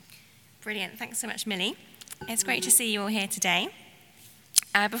Brilliant. Thanks so much, Millie. It's great to see you all here today.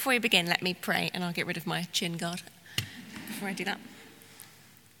 Before we begin, let me pray, and I'll get rid of my chin guard before I do that.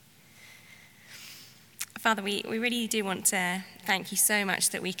 Father, we really do want to thank you so much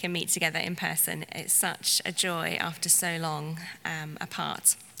that we can meet together in person. It's such a joy after so long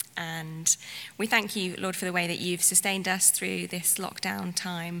apart. And we thank you, Lord, for the way that you've sustained us through this lockdown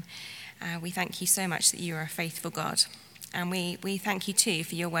time. We thank you so much that you are a faithful God. And we thank you too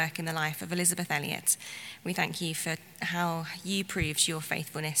for your work in the life of Elizabeth Elliot. We thank you for how you proved your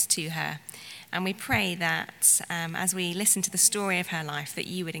faithfulness to her. And we pray that as we listen to the story of her life, that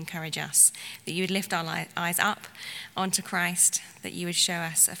you would encourage us, that you would lift our eyes up onto Christ, that you would show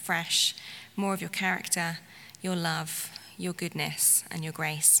us afresh more of your character, your love, your goodness, and your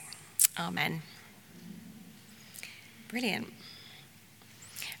grace. Amen. Brilliant.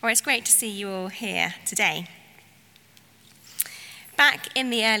 Well, it's great to see you all here today. Back in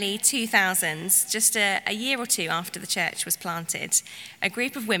the early 2000s, just a year or two after the church was planted, a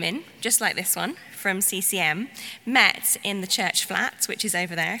group of women, just like this one, from CCM, met in the church flat, which is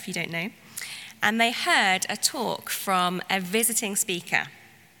over there if you don't know, and they heard a talk from a visiting speaker.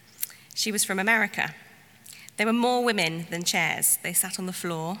 She was from America. There were more women than chairs. They sat on the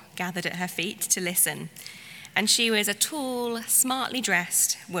floor, gathered at her feet to listen. And she was a tall, smartly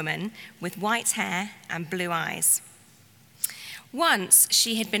dressed woman with white hair and blue eyes. Once,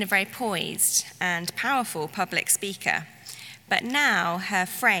 she had been a very poised and powerful public speaker, but now her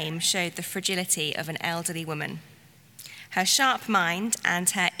frame showed the fragility of an elderly woman. Her sharp mind and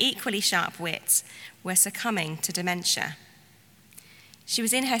her equally sharp wit were succumbing to dementia. She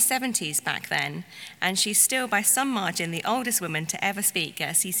was in her 70s back then, and she's still by some margin the oldest woman to ever speak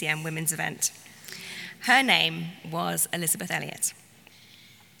at a CCM women's event. Her name was Elizabeth Elliot.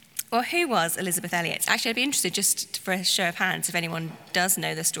 Well, who was Elizabeth Elliot? Actually, I'd be interested just for a show of hands if anyone does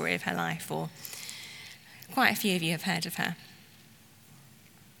know the story of her life, or quite a few of you have heard of her.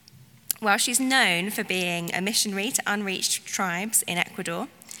 Well, she's known for being a missionary to unreached tribes in Ecuador,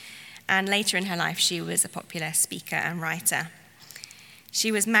 and later in her life, she was a popular speaker and writer. She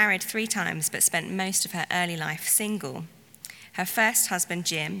was married 3 times, but spent most of her early life single. Her first husband,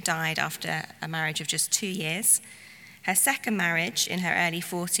 Jim, died after a marriage of just 2 years. Her second marriage, in her early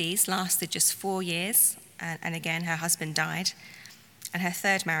 40s, lasted just 4 years, and again, her husband died. And her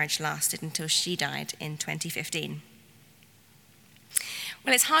third marriage lasted until she died in 2015.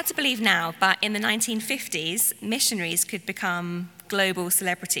 Well, it's hard to believe now, but in the 1950s, missionaries could become global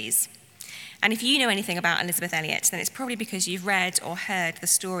celebrities. And if you know anything about Elizabeth Elliot, then it's probably because you've read or heard the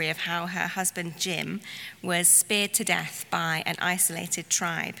story of how her husband, Jim, was speared to death by an isolated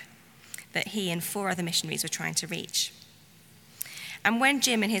tribe that he and 4 other missionaries were trying to reach. And when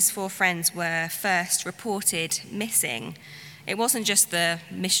Jim and his 4 friends were first reported missing, it wasn't just the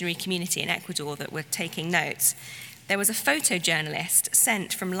missionary community in Ecuador that were taking notes. There was a photojournalist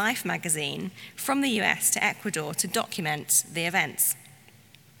sent from Life magazine from the US to Ecuador to document the events.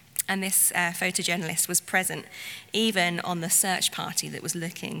 And this photojournalist was present even on the search party that was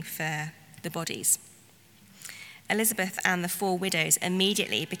looking for the bodies. Elizabeth and the 4 widows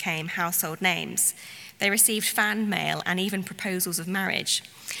immediately became household names. They received fan mail and even proposals of marriage.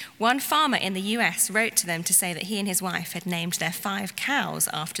 One farmer in the US wrote to them to say that he and his wife had named their 5 cows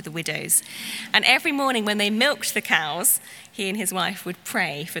after the widows. And every morning when they milked the cows, he and his wife would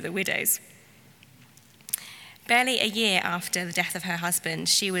pray for the widows. Barely a year after the death of her husband,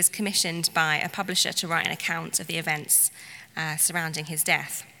 she was commissioned by a publisher to write an account of the events surrounding his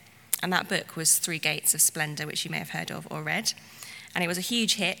death. And that book was 3 Gates of Splendor, which you may have heard of or read. And it was a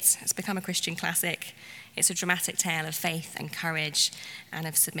huge hit. It's become a Christian classic. It's a dramatic tale of faith and courage and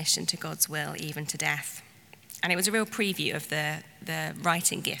of submission to God's will, even to death. And it was a real preview of the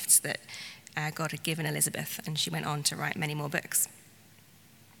writing gifts that God had given Elizabeth, and she went on to write many more books.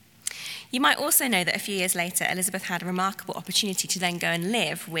 You might also know that a few years later, Elizabeth had a remarkable opportunity to then go and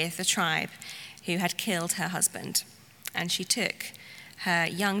live with the tribe who had killed her husband. And she took her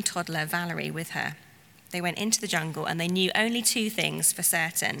young toddler, Valerie, with her. They went into the jungle and they knew only 2 things for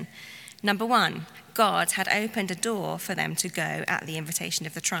certain. Number 1, God had opened a door for them to go at the invitation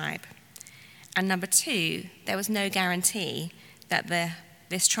of the tribe. And number 2, there was no guarantee that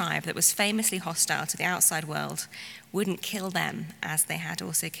this tribe that was famously hostile to the outside world wouldn't kill them as they had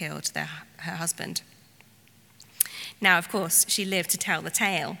also killed her husband. Now, of course, she lived to tell the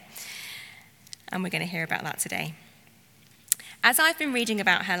tale, and we're going to hear about that today. As I've been reading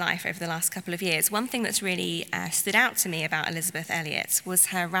about her life over the last couple of years, one thing that's really stood out to me about Elizabeth Elliot was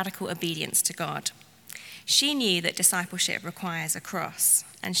her radical obedience to God. She knew that discipleship requires a cross,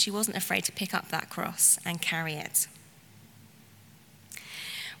 and she wasn't afraid to pick up that cross and carry it.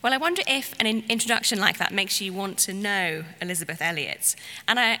 Well, I wonder if an introduction like that makes you want to know Elisabeth Elliot.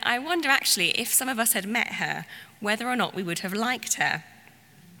 And I wonder actually if some of us had met her, whether or not we would have liked her.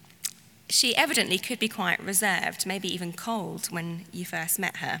 She evidently could be quite reserved, maybe even cold when you first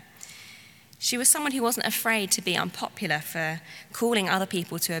met her. She was someone who wasn't afraid to be unpopular for calling other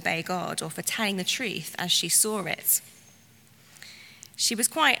people to obey God or for telling the truth as she saw it. She was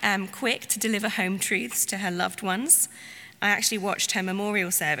quite quick to deliver home truths to her loved ones. I actually watched her memorial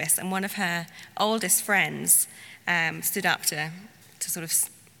service, and one of her oldest friends stood up to sort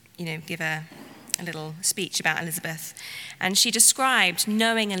of, give a little speech about Elisabeth. And she described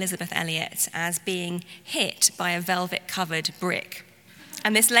knowing Elisabeth Elliot as being hit by a velvet-covered brick.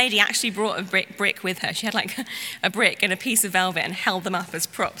 And this lady actually brought a brick with her. She had like a brick and a piece of velvet and held them up as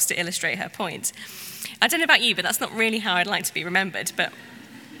props to illustrate her point. I don't know about you, but that's not really how I'd like to be remembered. But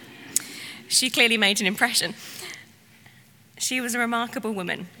she clearly made an impression. She was a remarkable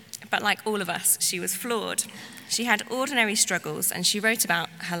woman, but like all of us, she was flawed. She had ordinary struggles, and she wrote about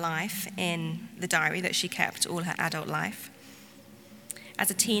her life in the diary that she kept all her adult life.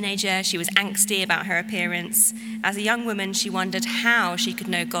 As a teenager, she was angsty about her appearance. As a young woman, she wondered how she could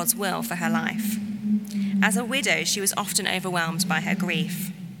know God's will for her life. As a widow, she was often overwhelmed by her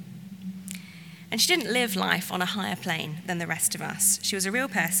grief. And she didn't live life on a higher plane than the rest of us. She was a real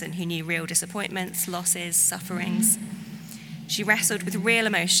person who knew real disappointments, losses, sufferings. She wrestled with real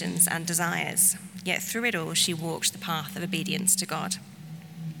emotions and desires, yet through it all, she walked the path of obedience to God.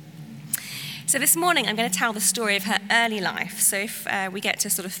 So this morning, I'm going to tell the story of her early life. So if we get to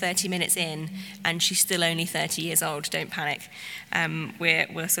sort of 30 minutes in and she's still only 30 years old, don't panic.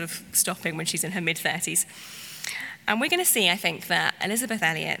 We're sort of stopping when she's in her mid-30s. And we're going to see, I think, that Elisabeth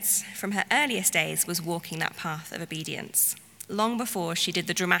Elliot, from her earliest days, was walking that path of obedience, long before she did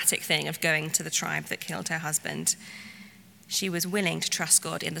the dramatic thing of going to the tribe that killed her husband. She was willing to trust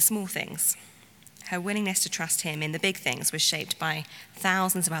God in the small things. Her willingness to trust him in the big things was shaped by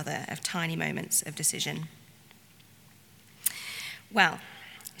thousands of tiny moments of decision. Well,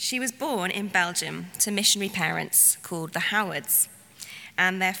 she was born in Belgium to missionary parents called the Howards,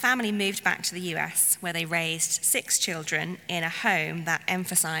 and their family moved back to the US, where they raised 6 children in a home that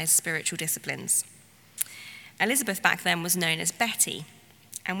emphasized spiritual disciplines. Elisabeth back then was known as Betty,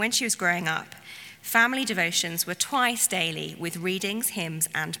 and when she was growing up, family devotions were twice daily with readings, hymns,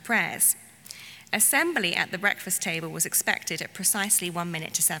 and prayers. Assembly at the breakfast table was expected at precisely 1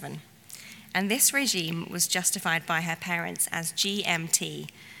 minute to 7. And this regime was justified by her parents as GMT,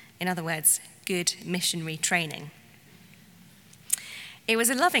 in other words, good missionary training. It was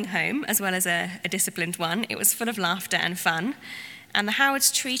a loving home as well as a disciplined one. It was full of laughter and fun. And the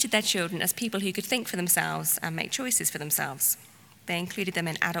Howards treated their children as people who could think for themselves and make choices for themselves. They included them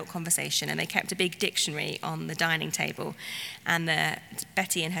in adult conversation, and they kept a big dictionary on the dining table. And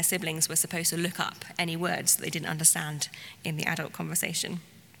Betty and her siblings were supposed to look up any words that they didn't understand in the adult conversation.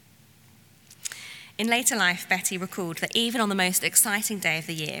 In later life, Betty recalled that even on the most exciting day of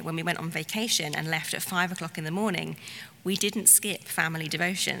the year, when we went on vacation and left at 5 o'clock in the morning, we didn't skip family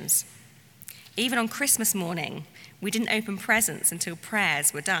devotions. Even on Christmas morning, we didn't open presents until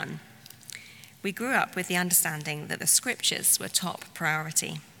prayers were done. We grew up with the understanding that the scriptures were top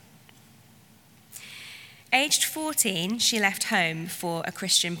priority. Aged 14, she left home for a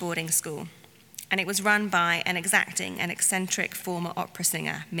Christian boarding school, and it was run by an exacting and eccentric former opera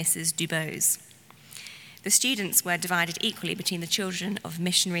singer, Mrs. Dubose. The students were divided equally between the children of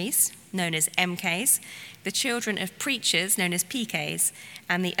missionaries, known as MKs, the children of preachers, known as PKs,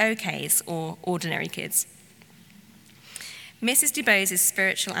 and the OKs, or ordinary kids. Mrs. Dubose's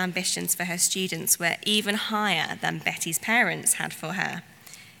spiritual ambitions for her students were even higher than Betty's parents had for her.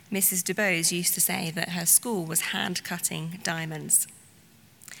 Mrs. Dubose used to say that her school was hand-cutting diamonds.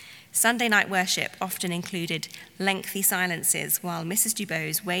 Sunday night worship often included lengthy silences while Mrs.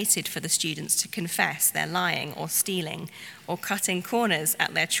 Dubose waited for the students to confess their lying or stealing or cutting corners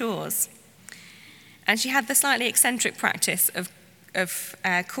at their chores. And she had the slightly eccentric practice of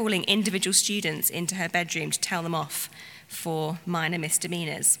calling individual students into her bedroom to tell them off for minor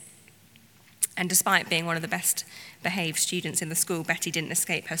misdemeanors. And despite being one of the best behaved students in the school, Betty didn't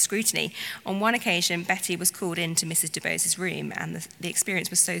escape her scrutiny. On one occasion, Betty was called into Mrs. Dubose's room, and the experience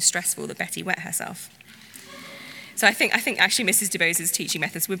was so stressful that Betty wet herself. So I think actually Mrs. Dubose's teaching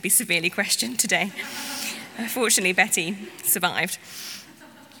methods would be severely questioned today. Fortunately, Betty survived.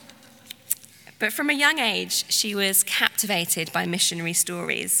 But from a young age, she was captivated by missionary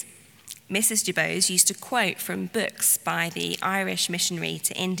stories. Mrs. Dubose used to quote from books by the Irish missionary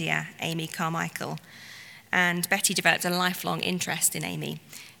to India, Amy Carmichael, and Betty developed a lifelong interest in Amy.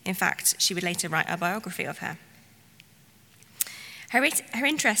 In fact, she would later write a biography of her. Her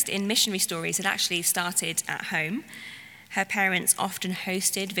interest in missionary stories had actually started at home. Her parents often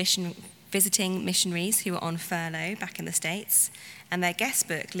hosted visiting missionaries who were on furlough back in the States, and their guest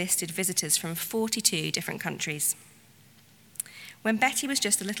book listed visitors from 42 different countries. When Betty was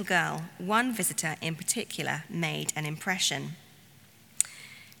just a little girl, one visitor in particular made an impression.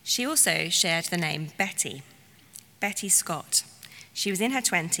 She also shared the name Betty Scott. She was in her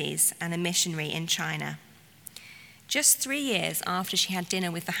 20s and a missionary in China. Just 3 years after she had dinner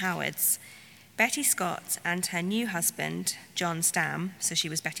with the Howards, Betty Scott and her new husband, John Stam, so she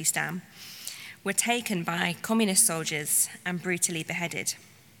was Betty Stam, were taken by communist soldiers and brutally beheaded.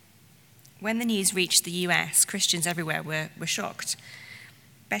 When the news reached the US, Christians everywhere were shocked.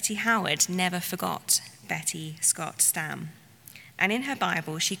 Betty Howard never forgot Betty Scott Stam. And in her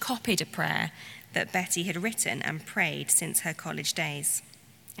Bible, she copied a prayer that Betty had written and prayed since her college days.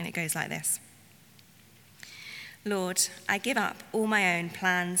 And it goes like this. Lord, I give up all my own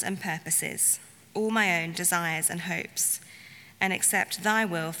plans and purposes, all my own desires and hopes, and accept thy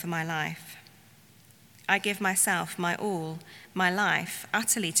will for my life. I give myself, my all, my life,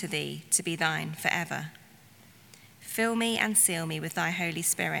 utterly to thee, to be thine forever. Fill me and seal me with thy Holy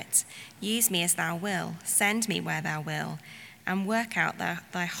Spirit. Use me as thou will, send me where thou will, and work out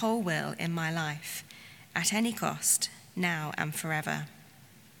thy whole will in my life, at any cost, now and forever.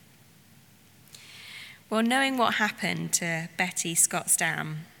 Well, knowing what happened to Betty Scott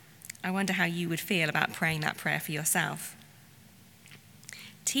Stam, I wonder how you would feel about praying that prayer for yourself.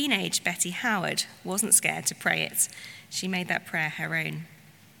 Teenage Betty Howard wasn't scared to pray it. She made that prayer her own.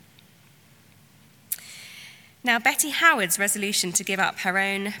 Now, Betty Howard's resolution to give up her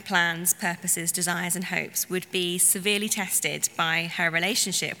own plans, purposes, desires, and hopes would be severely tested by her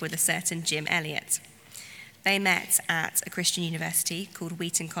relationship with a certain Jim Elliot. They met at a Christian university called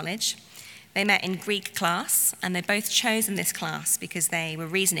Wheaton College. They met in Greek class, and they both chosen this class because they were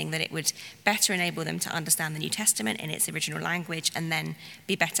reasoning that it would better enable them to understand the New Testament in its original language and then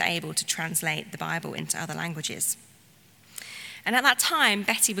be better able to translate the Bible into other languages. And at that time,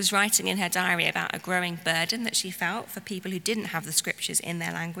 Betty was writing in her diary about a growing burden that she felt for people who didn't have the scriptures in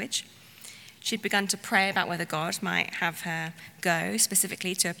their language. She'd begun to pray about whether God might have her go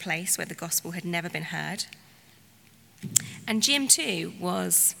specifically to a place where the gospel had never been heard. And Jim, too,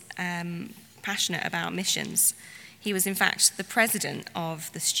 was passionate about missions. He was, in fact, the president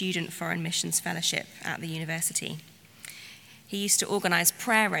of the Student Foreign Missions Fellowship at the university. He used to organize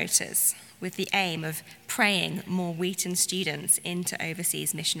prayer rotas with the aim of praying more Wheaton students into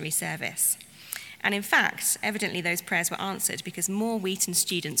overseas missionary service. And in fact, evidently those prayers were answered because more Wheaton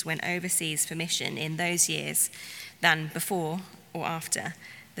students went overseas for mission in those years than before or after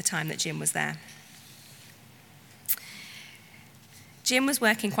the time that Jim was there. Jim was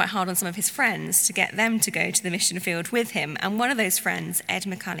working quite hard on some of his friends to get them to go to the mission field with him, and one of those friends, Ed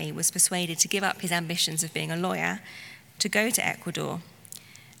McCulley, was persuaded to give up his ambitions of being a lawyer to go to Ecuador,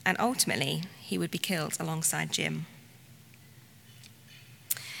 and ultimately he would be killed alongside Jim.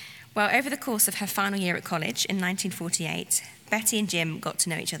 Well, over the course of her final year at college in 1948, Betty and Jim got to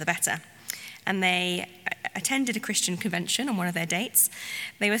know each other better, and they attended a Christian convention on one of their dates.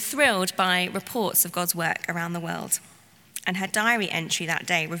 They were thrilled by reports of God's work around the world. And her diary entry that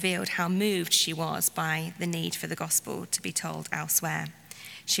day revealed how moved she was by the need for the gospel to be told elsewhere.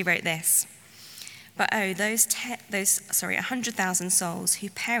 She wrote this, "But oh, those 100,000 souls who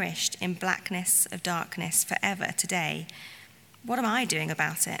perished in blackness of darkness forever today, what am I doing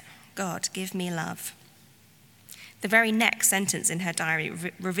about it? God, give me love." The very next sentence in her diary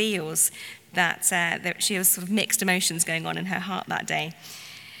reveals that she has sort of mixed emotions going on in her heart that day.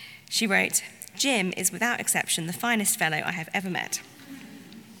 She wrote, "Jim is without exception the finest fellow I have ever met."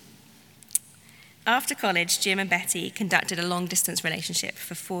 After college, Jim and Betty conducted a long-distance relationship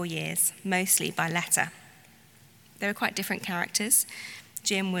for 4 years, mostly by letter. They were quite different characters.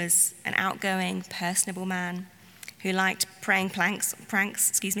 Jim was an outgoing, personable man who liked pranks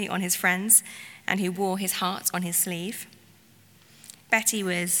on his friends and who wore his heart on his sleeve. Betty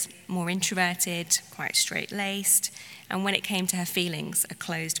was more introverted, quite straight-laced, and when it came to her feelings, a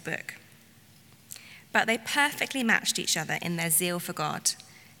closed book. But they perfectly matched each other in their zeal for God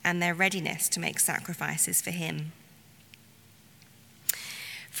and their readiness to make sacrifices for him.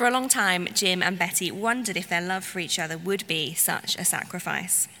 For a long time, Jim and Betty wondered if their love for each other would be such a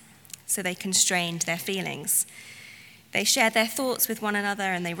sacrifice. So they constrained their feelings. They shared their thoughts with one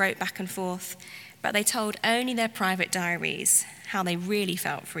another and they wrote back and forth, but they told only their private diaries how they really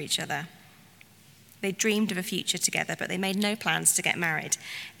felt for each other. They dreamed of a future together, but they made no plans to get married.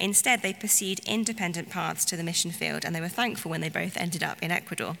 Instead, they pursued independent paths to the mission field, and they were thankful when they both ended up in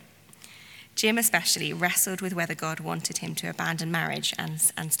Ecuador. Jim especially wrestled with whether God wanted him to abandon marriage and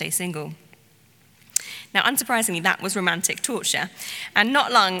stay single. Now, unsurprisingly, that was romantic torture. And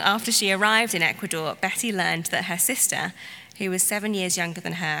not long after she arrived in Ecuador, Betty learned that her sister, who was 7 years younger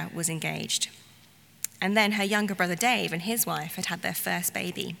than her, was engaged. And then her younger brother Dave and his wife had had their first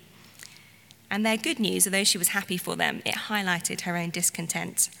baby. And their good news, although she was happy for them, it highlighted her own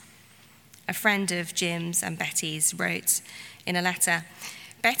discontent. A friend of Jim's and Betty's wrote in a letter,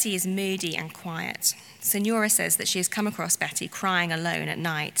 "Betty is moody and quiet. Senora says that she has come across Betty crying alone at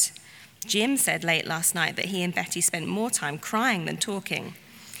night. Jim said late last night that he and Betty spent more time crying than talking.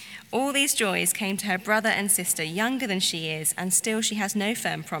 All these joys came to her brother and sister younger than she is, and still she has no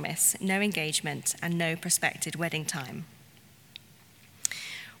firm promise, no engagement, and no prospective wedding time."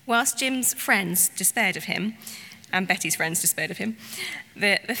 Whilst Jim's friends despaired of him, and Betty's friends despaired of him,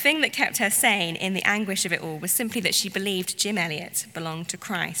 the thing that kept her sane in the anguish of it all was simply that she believed Jim Elliot belonged to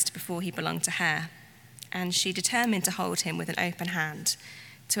Christ before he belonged to her, and she determined to hold him with an open hand,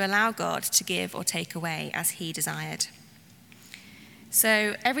 to allow God to give or take away as he desired.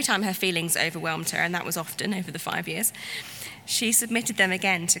 So every time her feelings overwhelmed her, and that was often over the 5 years, she submitted them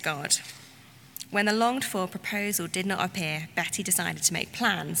again to God. When the longed-for proposal did not appear, Betty decided to make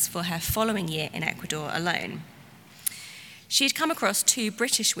plans for her following year in Ecuador alone. She had come across 2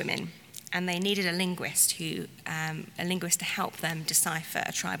 British women, and they needed a linguist to help them decipher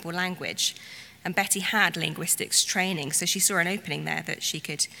a tribal language. And Betty had linguistics training, so she saw an opening there that she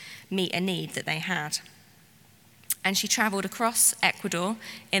could meet a need that they had. And she travelled across Ecuador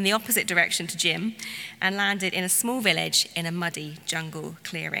in the opposite direction to Jim and landed in a small village in a muddy jungle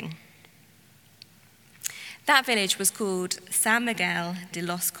clearing. That village was called San Miguel de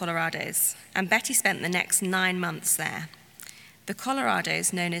los Colorados, and Betty spent the next 9 months there. The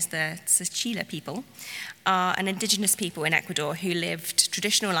Colorados, known as the Tzochila people, are an indigenous people in Ecuador who lived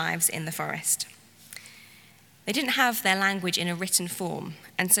traditional lives in the forest. They didn't have their language in a written form,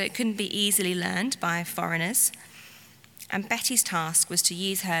 and so it couldn't be easily learned by foreigners. And Betty's task was to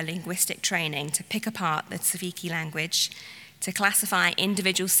use her linguistic training to pick apart the Tsavuki language, to classify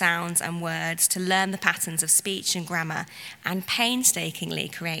individual sounds and words, to learn the patterns of speech and grammar, and painstakingly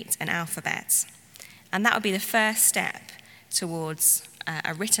create an alphabet. And that would be the first step towards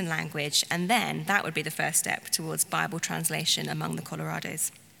a written language, and then that would be the first step towards Bible translation among the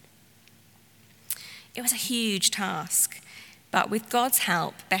Colorados. It was a huge task, but with God's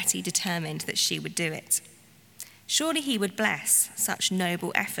help, Betty determined that she would do it. Surely he would bless such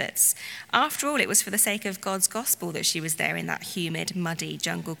noble efforts. After all, it was for the sake of God's gospel that she was there in that humid, muddy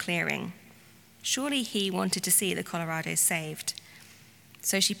jungle clearing. Surely he wanted to see the Colorados saved.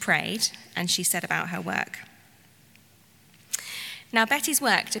 So she prayed, and she set about her work. Now, Betty's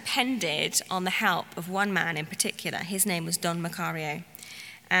work depended on the help of one man in particular. His name was Don Macario.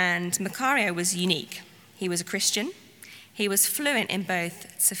 And Macario was unique. He was a Christian. He was fluent in both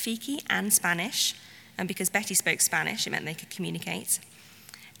Tsavuki and Spanish. And because Betty spoke Spanish, it meant they could communicate.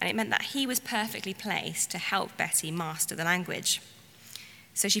 And it meant that he was perfectly placed to help Betty master the language.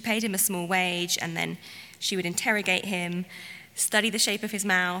 So she paid him a small wage, and then she would interrogate him, study the shape of his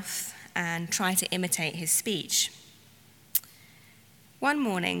mouth, and try to imitate his speech. One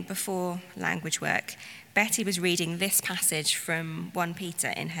morning before language work, Betty was reading this passage from 1 Peter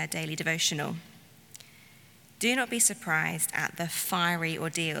in her daily devotional. "Do not be surprised at the fiery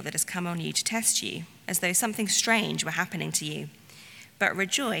ordeal that has come on you to test you, as though something strange were happening to you, but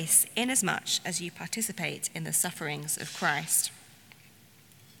rejoice inasmuch as you participate in the sufferings of Christ."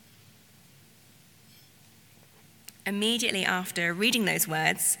 Immediately after reading those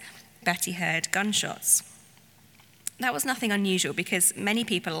words, Betty heard gunshots. That was nothing unusual because many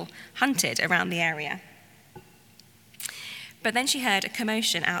people hunted around the area. But then she heard a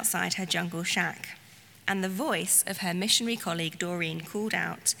commotion outside her jungle shack, and the voice of her missionary colleague Doreen called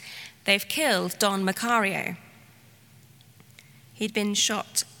out, "They've killed Don Macario." He'd been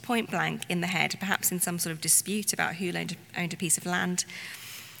shot point blank in the head, perhaps in some sort of dispute about who owned a piece of land,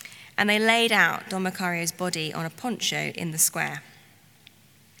 and they laid out Don Macario's body on a poncho in the square.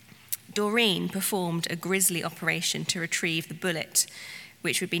 Doreen performed a grisly operation to retrieve the bullet,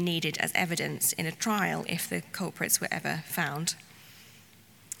 which would be needed as evidence in a trial if the culprits were ever found.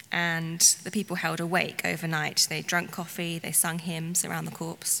 And the people held a wake overnight. They drank coffee, they sung hymns around the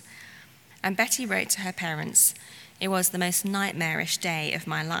corpse. And Betty wrote to her parents, "It was the most nightmarish day of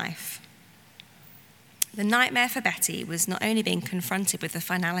my life." The nightmare for Betty was not only being confronted with the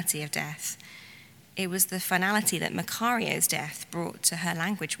finality of death, it was the finality that Macario's death brought to her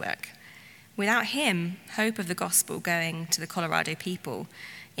language work. Without him, hope of the gospel going to the Colorado people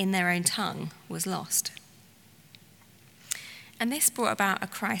in their own tongue was lost. And this brought about a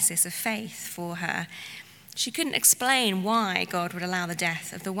crisis of faith for her. She couldn't explain why God would allow the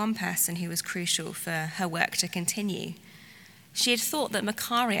death of the one person who was crucial for her work to continue. She had thought that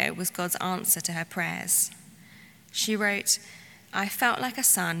Macario was God's answer to her prayers. She wrote, "I felt like a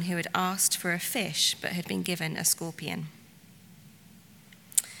son who had asked for a fish but had been given a scorpion."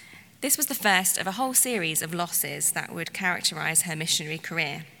 This was the first of a whole series of losses that would characterize her missionary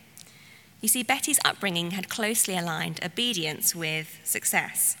career. You see, Betty's upbringing had closely aligned obedience with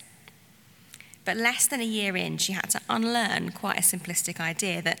success. But less than a year in, she had to unlearn quite a simplistic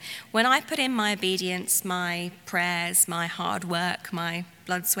idea that when I put in my obedience, my prayers, my hard work, my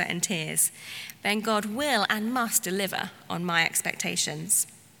blood, sweat, and tears, then God will and must deliver on my expectations.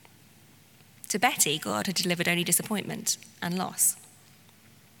 To Betty, God had delivered only disappointment and loss.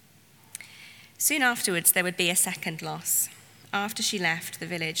 Soon afterwards, there would be a second loss. After she left the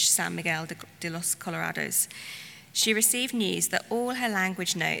village San Miguel de los Colorados, she received news that all her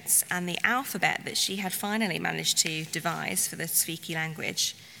language notes and the alphabet that she had finally managed to devise for the Sfiki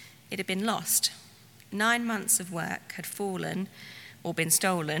language, it had been lost. 9 months of work had fallen or been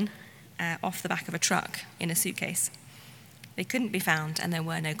stolen off the back of a truck in a suitcase. They couldn't be found and there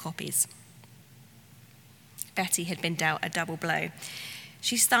were no copies. Betty had been dealt a double blow.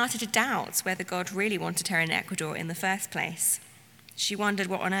 She started to doubt whether God really wanted her in Ecuador in the first place. She wondered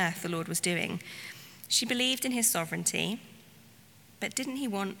what on earth the Lord was doing. She believed in his sovereignty, but didn't he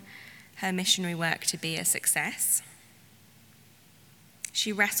want her missionary work to be a success?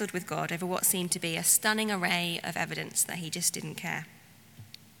 She wrestled with God over what seemed to be a stunning array of evidence that he just didn't care.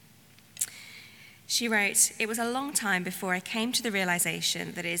 She wrote, "It was a long time before I came to the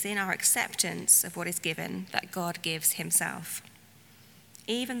realization that it is in our acceptance of what is given that God gives himself.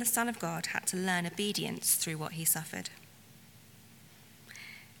 Even the Son of God had to learn obedience through what he suffered."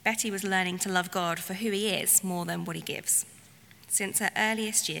 Betty was learning to love God for who he is more than what he gives. Since her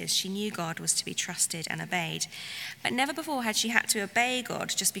earliest years, she knew God was to be trusted and obeyed, but never before had she had to obey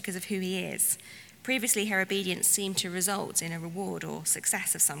God just because of who he is. Previously, her obedience seemed to result in a reward or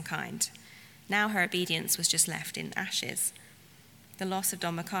success of some kind. Now her obedience was just left in ashes. The loss of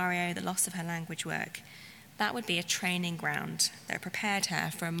Don Macario, the loss of her language work, that would be a training ground that prepared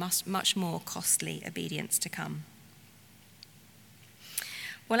her for a much more costly obedience to come.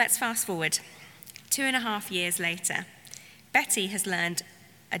 Well, let's fast forward. 2.5 years later, Betty has learned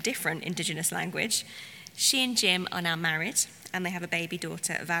a different Indigenous language. She and Jim are now married, and they have a baby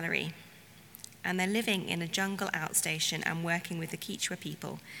daughter, Valerie. And they're living in a jungle outstation and working with the Quechua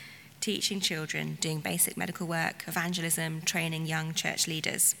people, teaching children, doing basic medical work, evangelism, training young church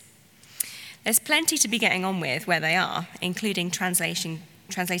leaders. There's plenty to be getting on with where they are, including translating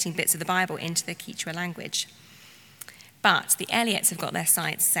bits of the Bible into the Quechua language. But the Elliots have got their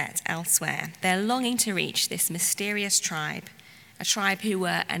sights set elsewhere. They're longing to reach this mysterious tribe, a tribe who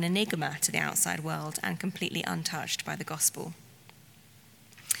were an enigma to the outside world and completely untouched by the gospel.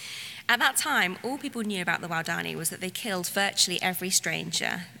 At that time, all people knew about the Waodani was that they killed virtually every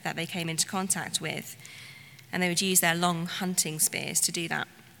stranger that they came into contact with, and they would use their long hunting spears to do that.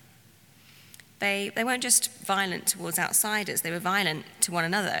 They weren't just violent towards outsiders, they were violent to one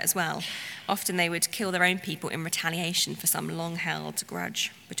another as well. Often they would kill their own people in retaliation for some long-held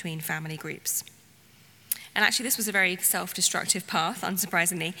grudge between family groups. And actually this was a very self-destructive path,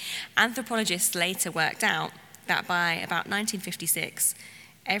 unsurprisingly. Anthropologists later worked out that by about 1956,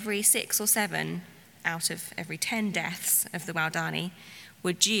 every 6 or 7 out of every 10 deaths of the Waodani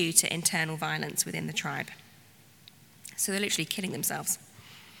were due to internal violence within the tribe. So they're literally killing themselves.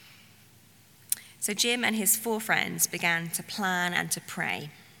 So Jim and his 4 friends began to plan and to pray,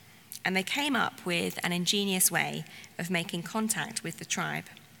 and they came up with an ingenious way of making contact with the tribe.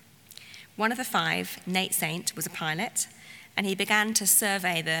 One of the 5, Nate Saint, was a pilot, and he began to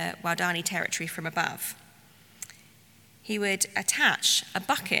survey the Waodani territory from above. He would attach a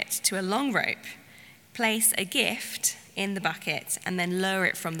bucket to a long rope, place a gift in the bucket, and then lower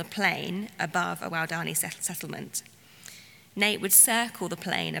it from the plain above a Waodani settlement. Nate would circle the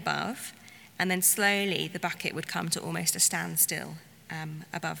plain above, and then slowly the bucket would come to almost a standstill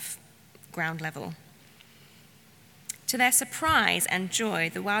above ground level. To their surprise and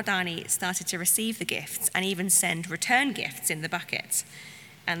joy, the Waodani started to receive the gifts and even send return gifts in the bucket.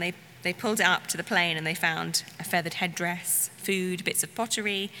 And they pulled it up to the plain and they found a feathered headdress, food, bits of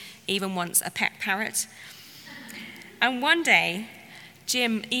pottery, even once a pet parrot. And one day,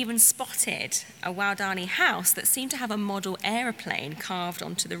 Jim even spotted a Waodani house that seemed to have a model aeroplane carved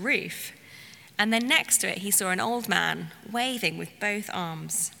onto the roof. And then next to it, he saw an old man waving with both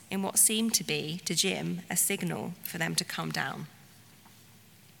arms in what seemed to be, to Jim, a signal for them to come down.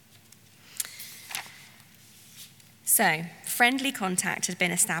 So, friendly contact had been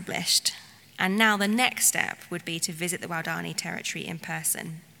established, and now the next step would be to visit the Waodani territory in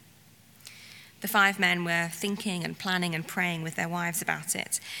person. The 5 men were thinking and planning and praying with their wives about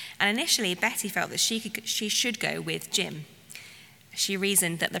it, and initially Betty felt that she should go with Jim. She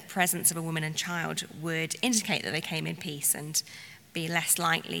reasoned that the presence of a woman and child would indicate that they came in peace and be less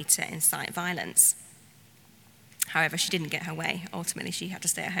likely to incite violence. However, she didn't get her way. Ultimately, she had to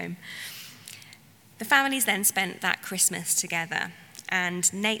stay at home. The families then spent that Christmas together,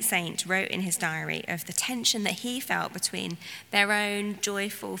 and Nate Saint wrote in his diary of the tension that he felt between their own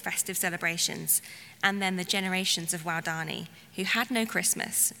joyful festive celebrations and then the generations of Waodani who had no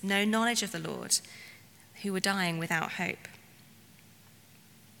Christmas, no knowledge of the Lord, who were dying without hope.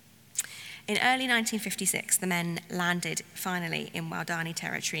 In early 1956, the men landed finally in Waodani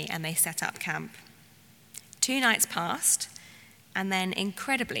territory and they set up camp. 2 nights passed, and then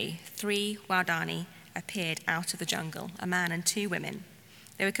incredibly, 3 Waodani appeared out of the jungle, a man and 2 women.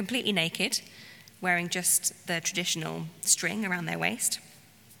 They were completely naked, wearing just the traditional string around their waist.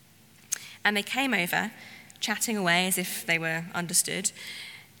 And they came over, chatting away as if they were understood.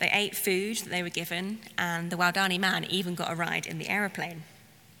 They ate food that they were given, and the Waodani man even got a ride in the aeroplane.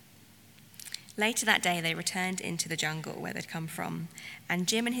 Later that day, they returned into the jungle where they'd come from, and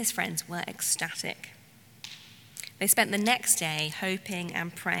Jim and his friends were ecstatic. They spent the next day hoping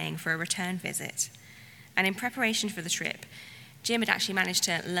and praying for a return visit. And in preparation for the trip, Jim had actually managed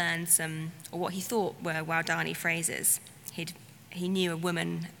to learn some, or what he thought were Waodani phrases. He knew a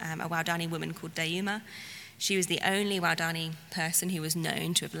Waodani woman called Dayuma. She was the only Waodani person who was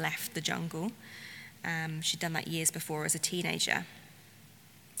known to have left the jungle. She'd done that years before as a teenager.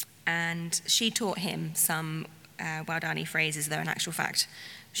 And she taught him some Waodani phrases, though in actual fact,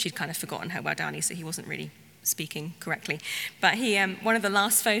 she'd kind of forgotten her Waodani, so he wasn't really speaking correctly. But one of the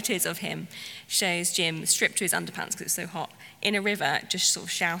last photos of him shows Jim stripped to his underpants because it's so hot, in a river, just sort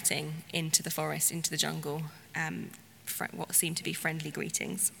of shouting into the forest, into the jungle, what seemed to be friendly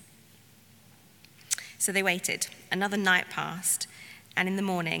greetings. So they waited. Another night passed, and in the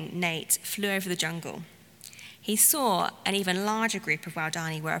morning, Nate flew over the jungle. He saw an even larger group of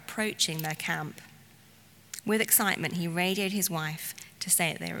Waodani were approaching their camp. With excitement, he radioed his wife to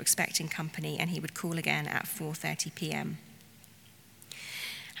say that they were expecting company and he would call again at 4:30 p.m.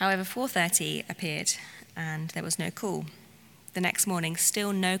 However, 4:30 appeared and there was no call. The next morning,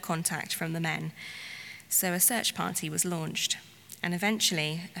 still no contact from the men, so a search party was launched. And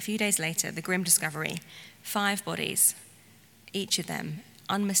eventually, a few days later, the grim discovery, 5 bodies, each of them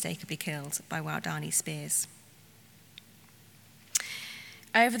unmistakably killed by Waodani spears.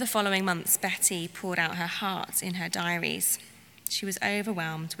 Over the following months, Betty poured out her heart in her diaries. She was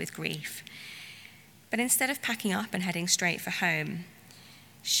overwhelmed with grief. But instead of packing up and heading straight for home,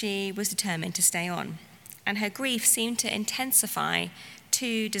 she was determined to stay on. And her grief seemed to intensify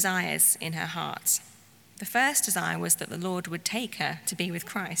 2 desires in her heart. The first desire was that the Lord would take her to be with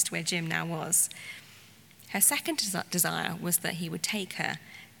Christ, where Jim now was. Her second desire was that he would take her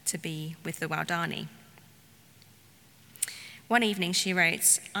to be with the Waodani. One evening she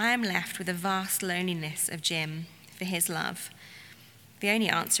wrote, "I am left with a vast loneliness of Jim for his love. The only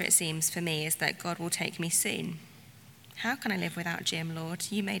answer, it seems, for me is that God will take me soon. How can I live without Jim, Lord?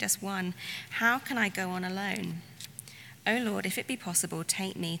 You made us one. How can I go on alone? Oh, Lord, if it be possible,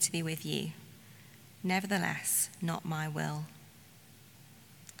 take me to be with you. Nevertheless, not my will."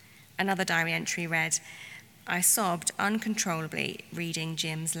 Another diary entry read, "I sobbed uncontrollably reading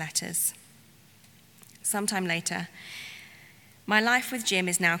Jim's letters." Sometime later, "My life with Jim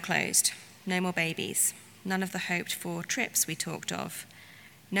is now closed. No more babies. None of the hoped-for trips we talked of.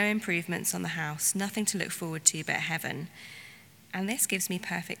 No improvements on the house. Nothing to look forward to but heaven. And this gives me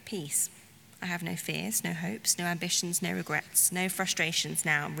perfect peace. I have no fears, no hopes, no ambitions, no regrets, no frustrations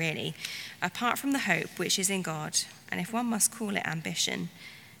now, really, apart from the hope which is in God, and if one must call it ambition,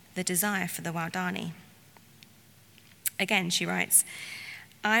 the desire for the Waodani." Again, she writes,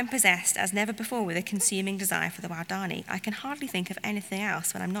 "I am possessed as never before with a consuming desire for the Waodani. I can hardly think of anything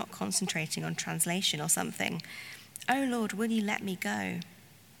else when I'm not concentrating on translation or something. Oh Lord, will you let me go?"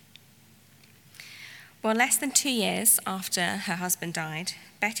 Well, less than 2 years after her husband died,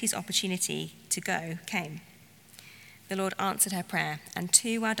 Betty's opportunity to go came. The Lord answered her prayer, and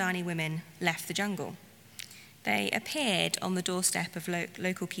 2 Waodani women left the jungle. They appeared on the doorstep of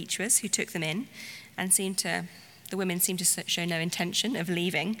local Quichuas who took them in, and the women seemed to show no intention of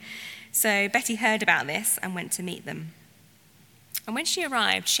leaving. So Betty heard about this and went to meet them. And when she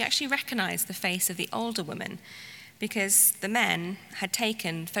arrived, she actually recognized the face of the older woman because the men had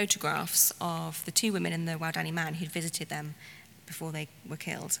taken photographs of the 2 women and the Waodani man who'd visited them before they were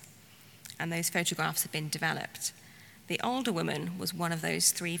killed. And those photographs had been developed. The older woman was one of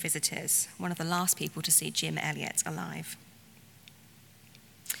those 3 visitors, one of the last people to see Jim Elliot alive.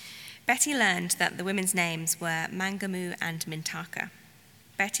 Betty learned that the women's names were Mangamu and Mintaka.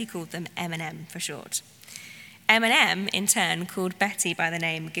 Betty called them M&M for short. M&M, in turn, called Betty by the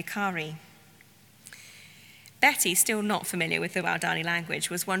name Gikari. Betty, still not familiar with the Waodani language,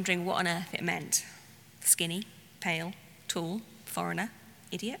 was wondering what on earth it meant. Skinny, pale, tall, foreigner,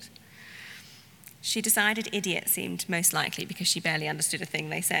 idiot? She decided idiot seemed most likely because she barely understood a thing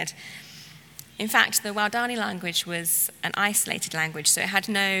they said. In fact, the Waodani language was an isolated language, so it had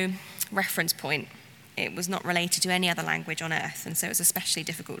no reference point. It was not related to any other language on earth, and so it was especially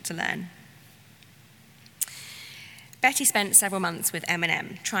difficult to learn. Betty spent several months with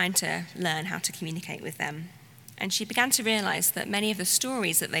M&M, trying to learn how to communicate with them. And she began to realize that many of the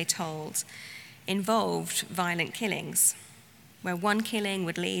stories that they told involved violent killings, where one killing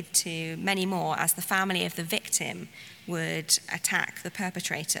would lead to many more as the family of the victim would attack the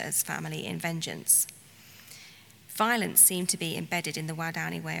perpetrator's family in vengeance. Violence seemed to be embedded in the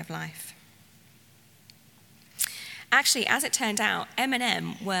Waodani way of life. Actually, as it turned out,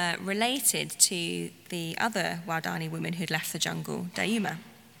 M&M were related to the other Waodani woman who'd left the jungle, Dayuma.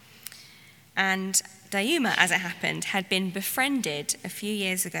 And Dayuma, as it happened, had been befriended a few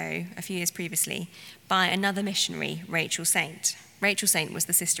years previously, by another missionary, Rachel Saint. Rachel Saint was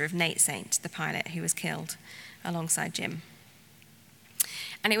the sister of Nate Saint, the pilot who was killed alongside Jim.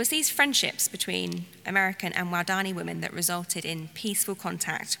 And it was these friendships between American and Waodani women that resulted in peaceful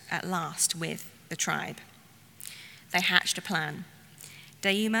contact at last with the tribe. They hatched a plan.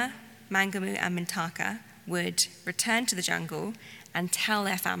 Dayuma, Mangamu, and Mintaka would return to the jungle and tell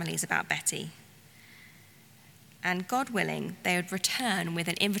their families about Betty. And God willing, they would return with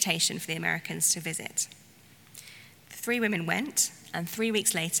an invitation for the Americans to visit. The 3 women went, and 3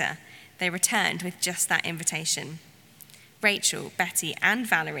 weeks later, they returned with just that invitation. Rachel, Betty, and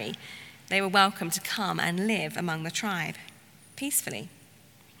Valerie, they were welcome to come and live among the tribe peacefully.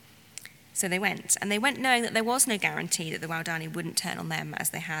 So they went, and they went knowing that there was no guarantee that the Waodani wouldn't turn on them as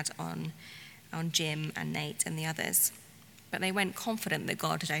they had on Jim and Nate and the others. But they went confident that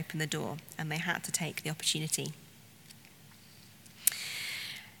God had opened the door, and they had to take the opportunity.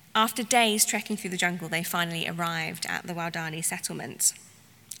 After days trekking through the jungle, they finally arrived at the Waodani settlement.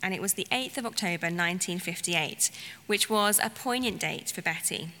 And it was the 8th of October, 1958, which was a poignant date for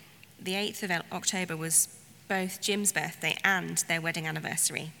Betty. The 8th of October was both Jim's birthday and their wedding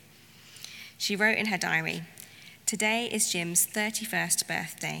anniversary. She wrote in her diary, "Today is Jim's 31st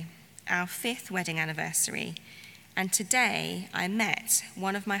birthday, our 5th wedding anniversary, and today I met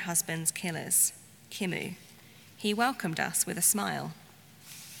one of my husband's killers, Kimu. He welcomed us with a smile."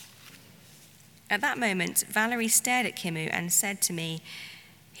 At that moment, Valerie stared at Kimu and said to me,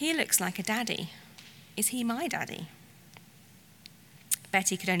 "He looks like a daddy. Is he my daddy?"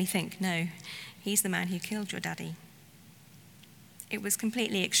 Betty could only think, "No, he's the man who killed your daddy." It was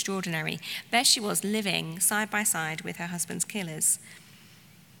completely extraordinary. There she was, living side by side with her husband's killers.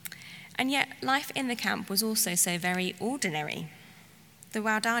 And yet, life in the camp was also so very ordinary. The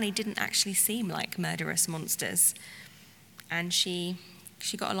Waodani didn't actually seem like murderous monsters, and she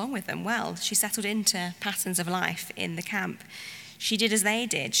got along with them well. She settled into patterns of life in the camp. She did as they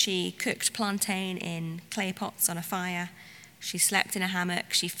did. She cooked plantain in clay pots on a fire. She slept in a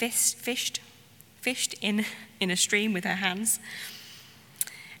hammock. She fished in a stream with her hands.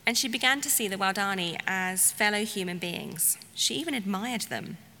 And she began to see the Waodani as fellow human beings. She even admired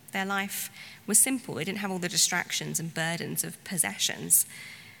them. Their life was simple. They didn't have all the distractions and burdens of possessions.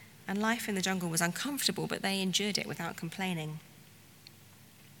 And life in the jungle was uncomfortable, but they endured it without complaining.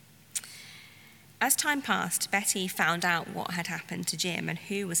 As time passed, Betty found out what had happened to Jim and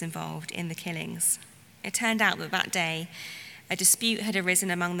who was involved in the killings. It turned out that day, a dispute had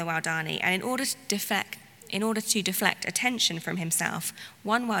arisen among the Waodani, and in order to deflect attention from himself,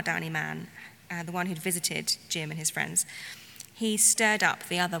 one Waodani man, the one who'd visited Jim and his friends, he stirred up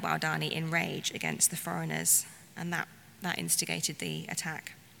the other Waodani in rage against the foreigners, and that instigated the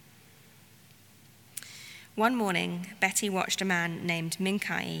attack. One morning, Betty watched a man named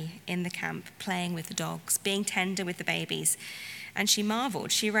Minkai in the camp playing with the dogs, being tender with the babies, and she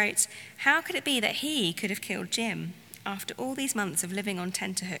marveled. She wrote, "How could it be that he could have killed Jim? After all these months of living on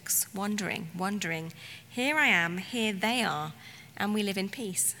tenterhooks, wandering, here I am, here they are, and we live in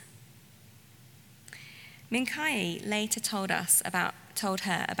peace." Minkai later told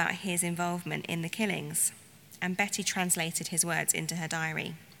her about his involvement in the killings, and Betty translated his words into her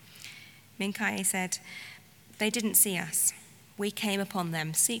diary. Minkai said, "They didn't see us. We came upon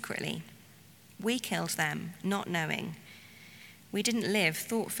them secretly. We killed them, not knowing. We didn't live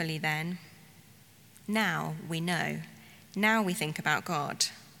thoughtfully then. Now we know, Now we think about God.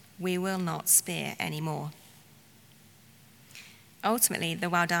 We will not spear anymore." Ultimately, the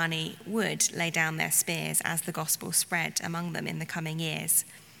Waodani would lay down their spears as the gospel spread among them in the coming years.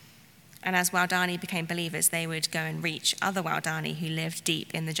 And as Waodani became believers, they would go and reach other Waodani who lived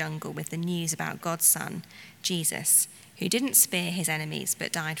deep in the jungle with the news about God's Son, Jesus, who didn't spear his enemies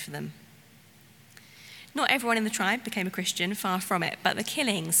but died for them. Not everyone in the tribe became a Christian, far from it, but the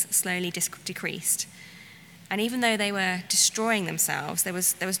killings slowly decreased. And even though they were destroying themselves, there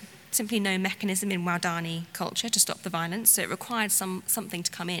was simply no mechanism in Waodani culture to stop the violence, so it required something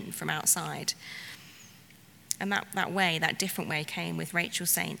to come in from outside. And that different way came with Rachel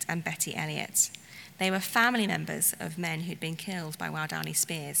Saint and Betty Elliott. They were family members of men who'd been killed by Waodani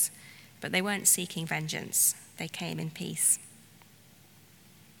spears, but they weren't seeking vengeance. They came in peace.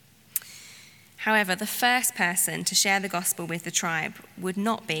 However, the first person to share the gospel with the tribe would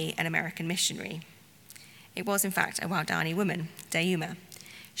not be an American missionary. It was, in fact, a Waodani woman, Dayuma.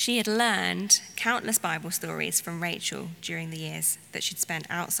 She had learned countless Bible stories from Rachel during the years that she'd spent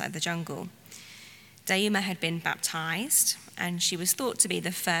outside the jungle. Dayuma had been baptized, and she was thought to be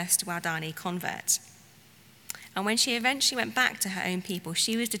the first Waodani convert. And when she eventually went back to her own people,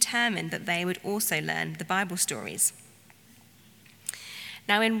 she was determined that they would also learn the Bible stories.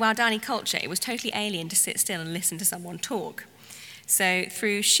 Now, in Waodani culture, it was totally alien to sit still and listen to someone talk. So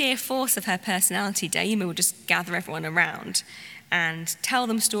through sheer force of her personality, Dayuma would just gather everyone around and tell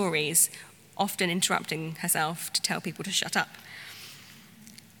them stories, often interrupting herself to tell people to shut up.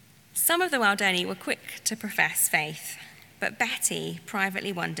 Some of the Waodani were quick to profess faith, but Betty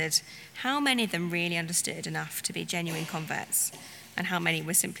privately wondered how many of them really understood enough to be genuine converts, and how many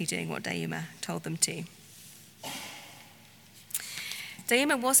were simply doing what Dayuma told them to.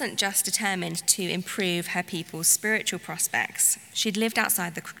 Dayuma wasn't just determined to improve her people's spiritual prospects. She'd lived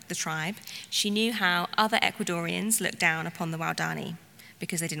outside the tribe. She knew how other Ecuadorians looked down upon the Waodani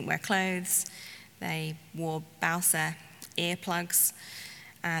because they didn't wear clothes, they wore balsa earplugs,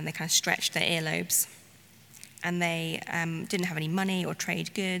 and they kind of stretched their earlobes. And they didn't have any money or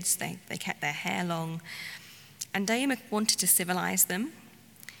trade goods. They kept their hair long. And Dayuma wanted to civilize them.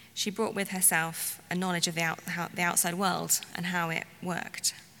 She brought with herself a knowledge of the outside world and how it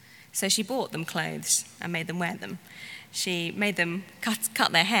worked. So she bought them clothes and made them wear them. She made them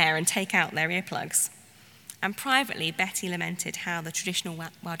cut their hair and take out their earplugs. And privately, Betty lamented how the traditional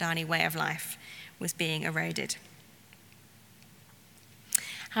Waodani way of life was being eroded.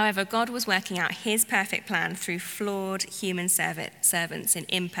 However, God was working out his perfect plan through flawed human servants in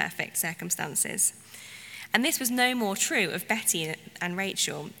imperfect circumstances. And this was no more true of Betty and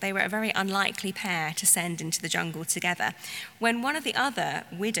Rachel. They were a very unlikely pair to send into the jungle together. When one of the other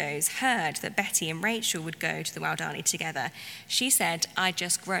widows heard that Betty and Rachel would go to the Waodani together, she said, "I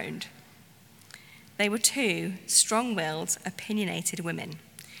just groaned." They were two strong-willed, opinionated women.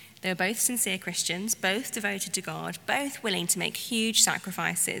 They were both sincere Christians, both devoted to God, both willing to make huge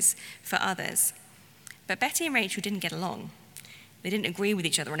sacrifices for others. But Betty and Rachel didn't get along. They didn't agree with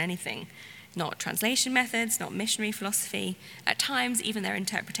each other on anything. Not translation methods, not missionary philosophy, at times even their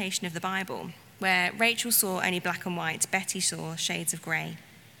interpretation of the Bible, where Rachel saw only black and white, Betty saw shades of grey.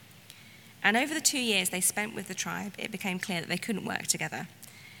 And over the 2 years they spent with the tribe, it became clear that they couldn't work together.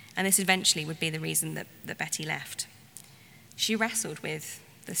 And this eventually would be the reason that Betty left. She wrestled with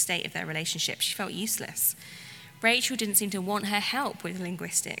the state of their relationship. She felt useless. Rachel didn't seem to want her help with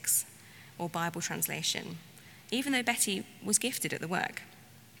linguistics or Bible translation, even though Betty was gifted at the work.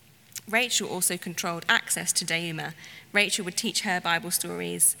 Rachel also controlled access to Dayuma. Rachel would teach her Bible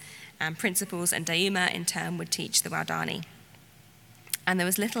stories and principles, and Dayuma in turn would teach the Waodani. And there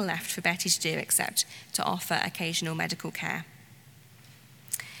was little left for Betty to do except to offer occasional medical care.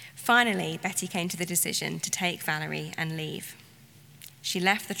 Finally, Betty came to the decision to take Valerie and leave. She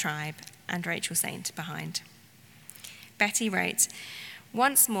left the tribe and Rachel Saint behind. Betty wrote,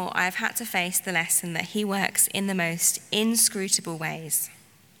 "Once more I have had to face the lesson that he works in the most inscrutable ways,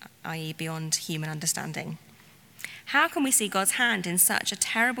 i.e. beyond human understanding. How can we see God's hand in such a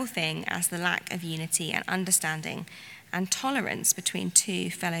terrible thing as the lack of unity and understanding and tolerance between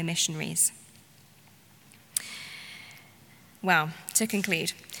two fellow missionaries?" Well, to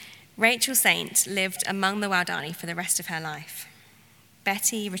conclude, Rachel Saint lived among the Waodani for the rest of her life.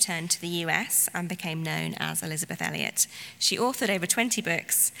 Betty returned to the US and became known as Elisabeth Elliot. She authored over 20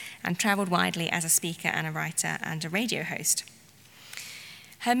 books and traveled widely as a speaker and a writer and a radio host.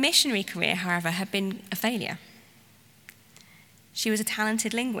 Her missionary career, however, had been a failure. She was a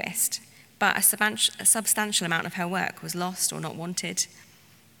talented linguist, but a substantial amount of her work was lost or not wanted.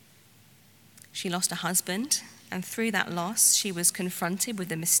 She lost a husband and through that loss, she was confronted with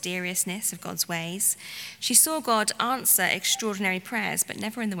the mysteriousness of God's ways. She saw God answer extraordinary prayers, but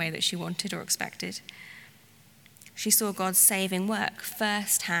never in the way that she wanted or expected. She saw God's saving work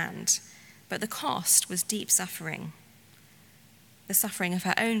firsthand, but the cost was deep suffering, the suffering of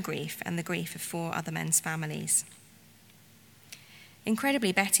her own grief and the grief of 4 other men's families.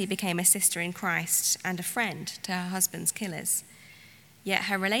 Incredibly, Betty became a sister in Christ and a friend to her husband's killers. Yet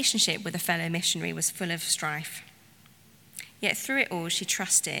her relationship with a fellow missionary was full of strife. Yet through it all, she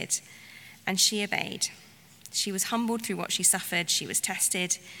trusted and she obeyed. She was humbled through what she suffered, she was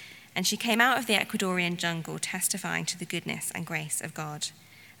tested, and she came out of the Ecuadorian jungle testifying to the goodness and grace of God,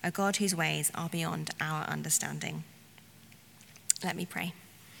 a God whose ways are beyond our understanding. Let me pray.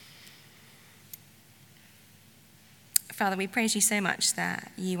 Father, we praise you so much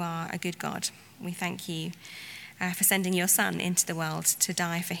that you are a good God. We thank you for sending your Son into the world to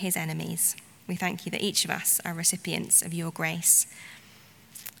die for his enemies. We thank you that each of us are recipients of your grace.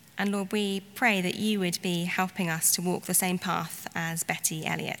 And Lord, we pray that you would be helping us to walk the same path as Betty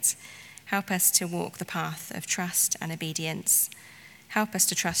Elliott. Help us to walk the path of trust and obedience. Help us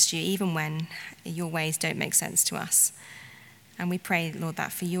to trust you even when your ways don't make sense to us. And we pray, Lord,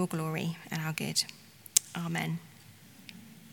 that for your glory and our good. Amen.